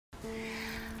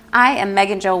I am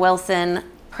Megan Jo Wilson,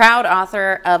 proud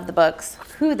author of the books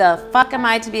Who the Fuck Am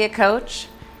I to Be a Coach?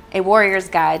 A Warrior's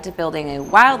Guide to Building a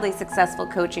Wildly Successful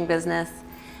Coaching Business,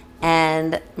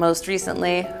 and most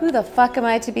recently, Who the Fuck Am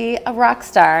I to Be a Rock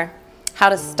Star? How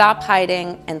to Stop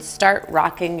Hiding and Start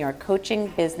Rocking Your Coaching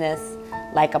Business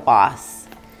Like a Boss.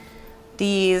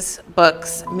 These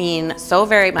books mean so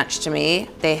very much to me.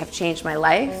 They have changed my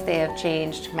life, they have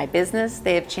changed my business,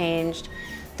 they have changed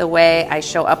the way I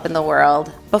show up in the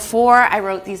world. Before I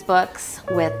wrote these books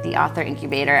with the Author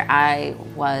Incubator, I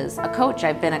was a coach.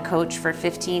 I've been a coach for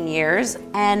 15 years,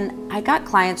 and I got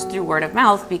clients through word of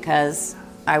mouth because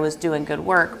I was doing good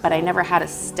work, but I never had a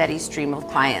steady stream of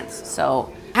clients.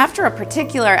 So after a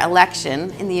particular election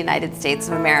in the United States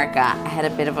of America, I had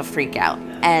a bit of a freak out,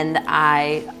 and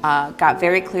I got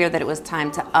very clear that it was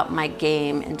time to up my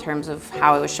game in terms of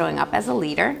how I was showing up as a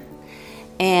leader.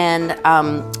 And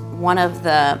one of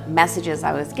the messages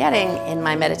I was getting in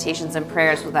my meditations and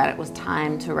prayers was that it was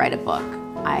time to write a book.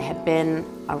 I had been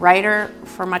a writer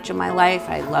for much of my life.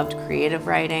 I loved creative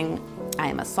writing. I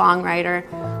am a songwriter,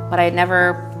 but I had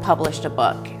never published a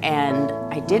book, and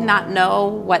I did not know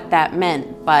what that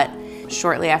meant. But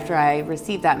shortly after I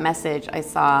received that message, I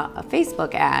saw a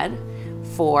Facebook ad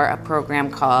for a program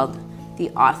called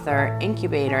the Author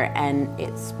Incubator, and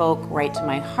it spoke right to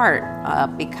my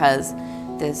heart because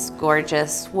this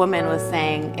gorgeous woman was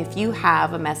saying, if you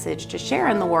have a message to share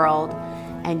in the world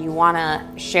and you want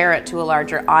to share it to a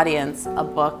larger audience, a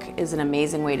book is an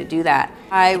amazing way to do that.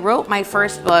 I wrote my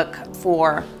first book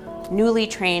for newly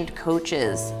trained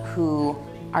coaches who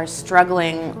are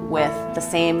struggling with the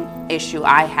same issue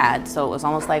I had, so it was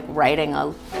almost like writing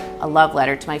a love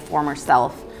letter to my former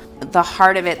self. The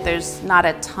heart of it, there's not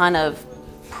a ton of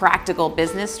practical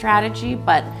business strategy,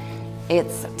 but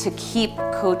it's to keep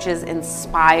coaches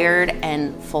inspired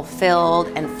and fulfilled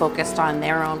and focused on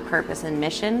their own purpose and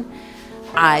mission.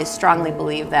 I strongly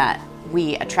believe that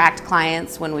we attract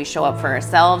clients when we show up for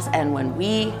ourselves, and when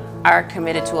we are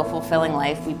committed to a fulfilling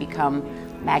life, we become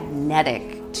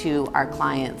magnetic to our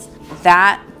clients.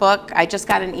 That book, I just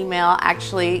got an email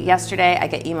actually yesterday. I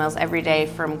get emails every day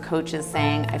from coaches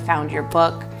saying, I found your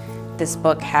book. This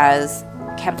book has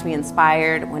kept me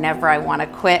inspired whenever I want to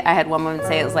quit. I had one woman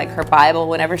say it was like her Bible.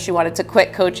 Whenever she wanted to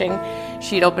quit coaching,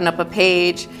 she'd open up a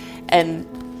page and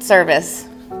service,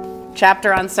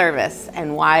 chapter on service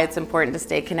and why it's important to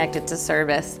stay connected to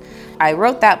service. I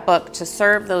wrote that book to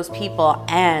serve those people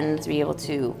and to be able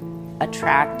to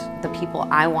attract the people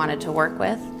I wanted to work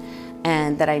with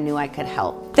and that I knew I could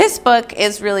help. This book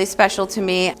is really special to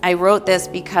me. I wrote this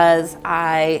because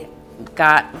I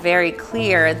got very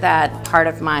clear that part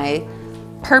of my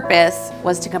purpose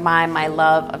was to combine my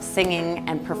love of singing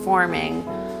and performing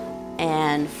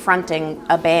and fronting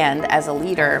a band as a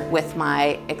leader with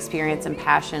my experience and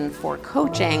passion for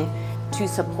coaching to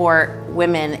support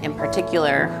women in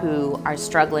particular who are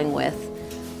struggling with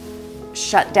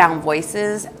shut down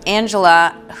voices.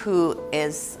 Angela, who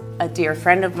is a dear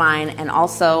friend of mine and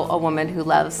also a woman who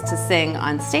loves to sing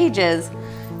on stages,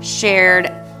 shared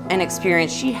an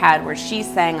experience she had where she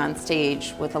sang on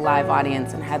stage with a live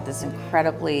audience and had this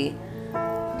incredibly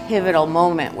pivotal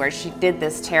moment where she did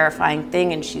this terrifying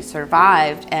thing and she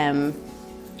survived. And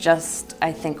just,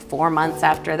 I think, 4 months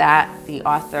after that, the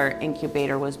Author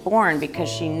Incubator was born because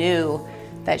she knew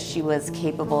that she was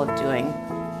capable of doing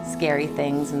scary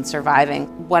things and surviving.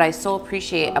 What I so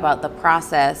appreciate about the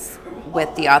process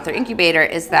with the Author Incubator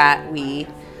is that we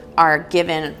are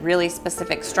given really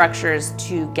specific structures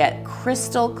to get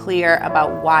crystal clear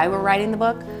about why we're writing the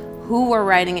book, who we're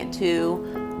writing it to,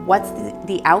 what's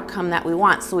the outcome that we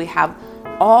want. So we have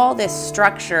all this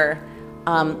structure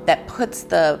that puts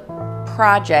the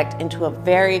project into a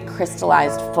very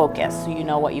crystallized focus, so you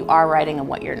know what you are writing and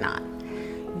what you're not.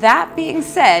 That being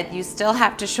said, you still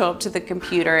have to show up to the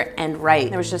computer and write.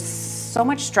 There was just so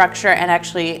much structure and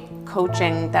actually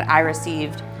coaching that I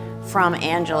received from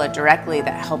Angela directly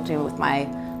that helped me with my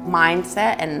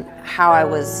mindset and how I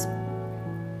was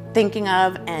thinking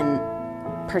of and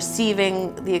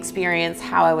perceiving the experience,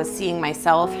 how I was seeing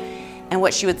myself. And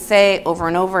what she would say over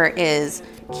and over is,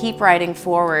 keep writing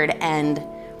forward and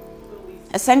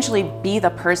essentially be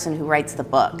the person who writes the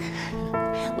book.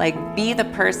 Like, be the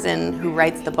person who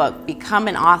writes the book, become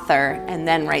an author and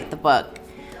then write the book.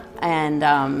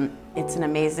 And it's an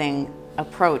amazing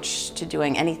approach to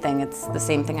doing anything. It's the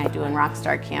same thing I do in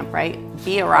Rockstar Camp, right?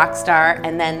 Be a rock star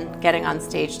and then getting on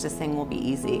stage to sing will be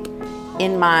easy.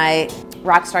 In my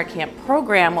Rockstar Camp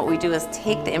program, what we do is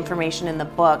take the information in the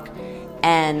book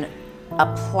and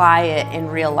apply it in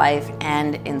real life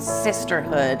and in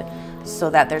sisterhood so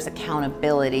that there's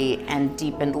accountability and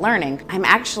deepened learning. I'm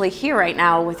actually here right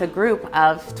now with a group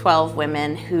of 12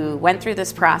 women who went through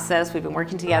this process. We've been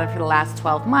working together for the last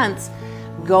 12 months,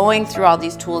 going through all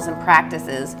these tools and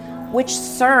practices which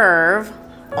serve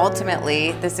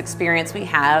ultimately this experience we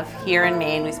have here in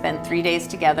Maine. We spend 3 days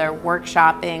together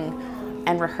workshopping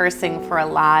and rehearsing for a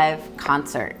live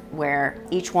concert where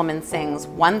each woman sings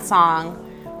one song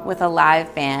with a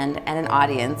live band and an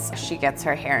audience. She gets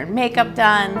her hair and makeup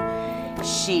done.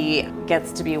 She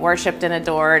gets to be worshiped and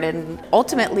adored, and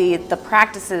ultimately the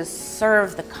practices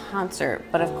serve the concert,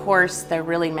 but of course they're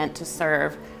really meant to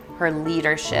serve her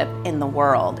leadership in the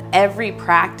world. Every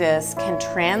practice can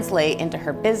translate into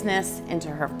her business, into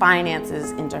her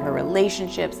finances, into her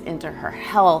relationships, into her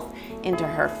health, into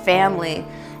her family.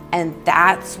 And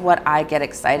that's what I get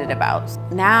excited about.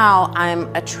 Now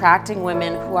I'm attracting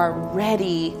women who are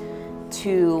ready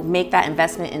to make that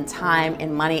investment in time,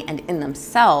 in money, and in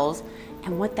themselves.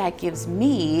 And what that gives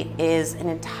me is an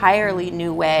entirely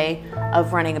new way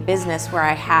of running a business where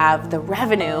I have the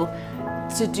revenue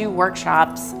to do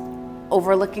workshops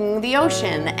overlooking the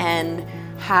ocean and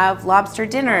have lobster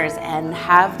dinners and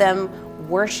have them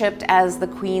worshipped as the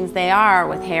queens they are,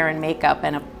 with hair and makeup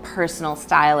and a personal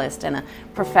stylist and a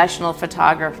professional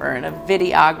photographer and a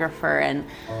videographer and,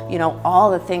 you know,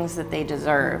 all the things that they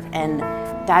deserve. And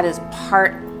that is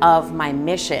part of my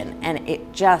mission, and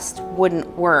it just wouldn't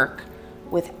work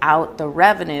without the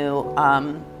revenue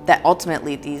that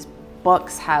ultimately these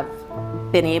books have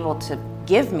been able to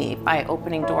give me by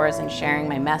opening doors and sharing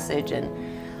my message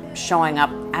and showing up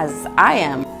as I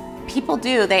am. People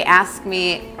they ask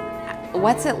me,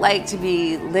 what's it like to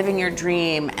be living your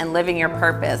dream and living your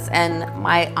purpose? And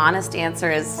my honest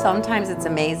answer is sometimes it's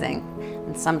amazing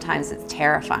and sometimes it's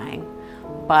terrifying.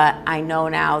 But I know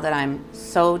now that I'm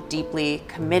so deeply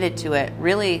committed to it,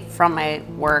 really from my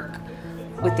work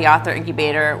with the Author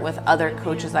Incubator, with other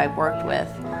coaches I've worked with.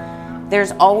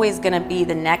 There's always going to be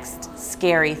the next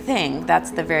scary thing.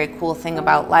 That's the very cool thing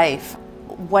about life.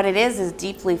 What it is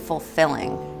deeply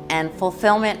fulfilling. And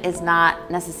fulfillment is not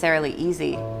necessarily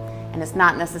easy. And it's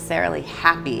not necessarily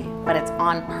happy, but it's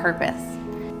on purpose.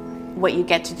 What you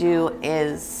get to do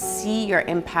is see your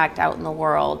impact out in the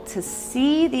world, to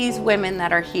see these women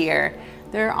that are here.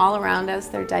 They're all around us,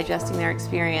 they're digesting their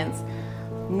experience,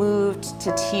 moved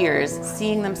to tears,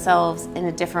 seeing themselves in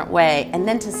a different way, and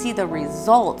then to see the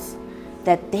results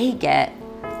that they get.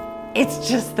 It's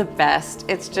just the best.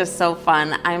 It's just so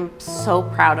fun. I'm so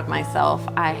proud of myself.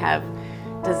 I have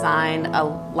designed a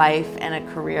life and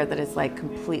a career that is like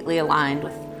completely aligned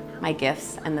with my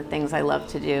gifts and the things I love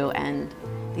to do, and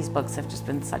these books have just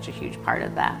been such a huge part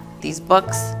of that. These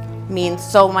books mean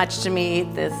so much to me.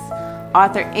 This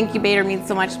Author Incubator means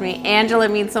so much to me. Angela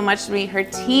means so much to me. Her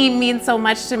team means so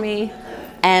much to me.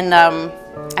 And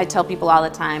I tell people all the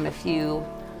time, if you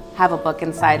have a book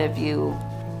inside of you,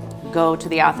 go to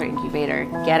the Author Incubator,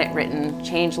 get it written,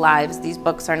 change lives. These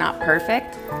books are not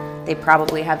perfect. They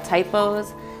probably have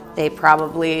typos, they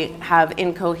probably have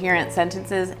incoherent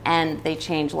sentences, and they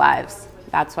change lives.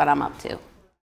 That's what I'm up to.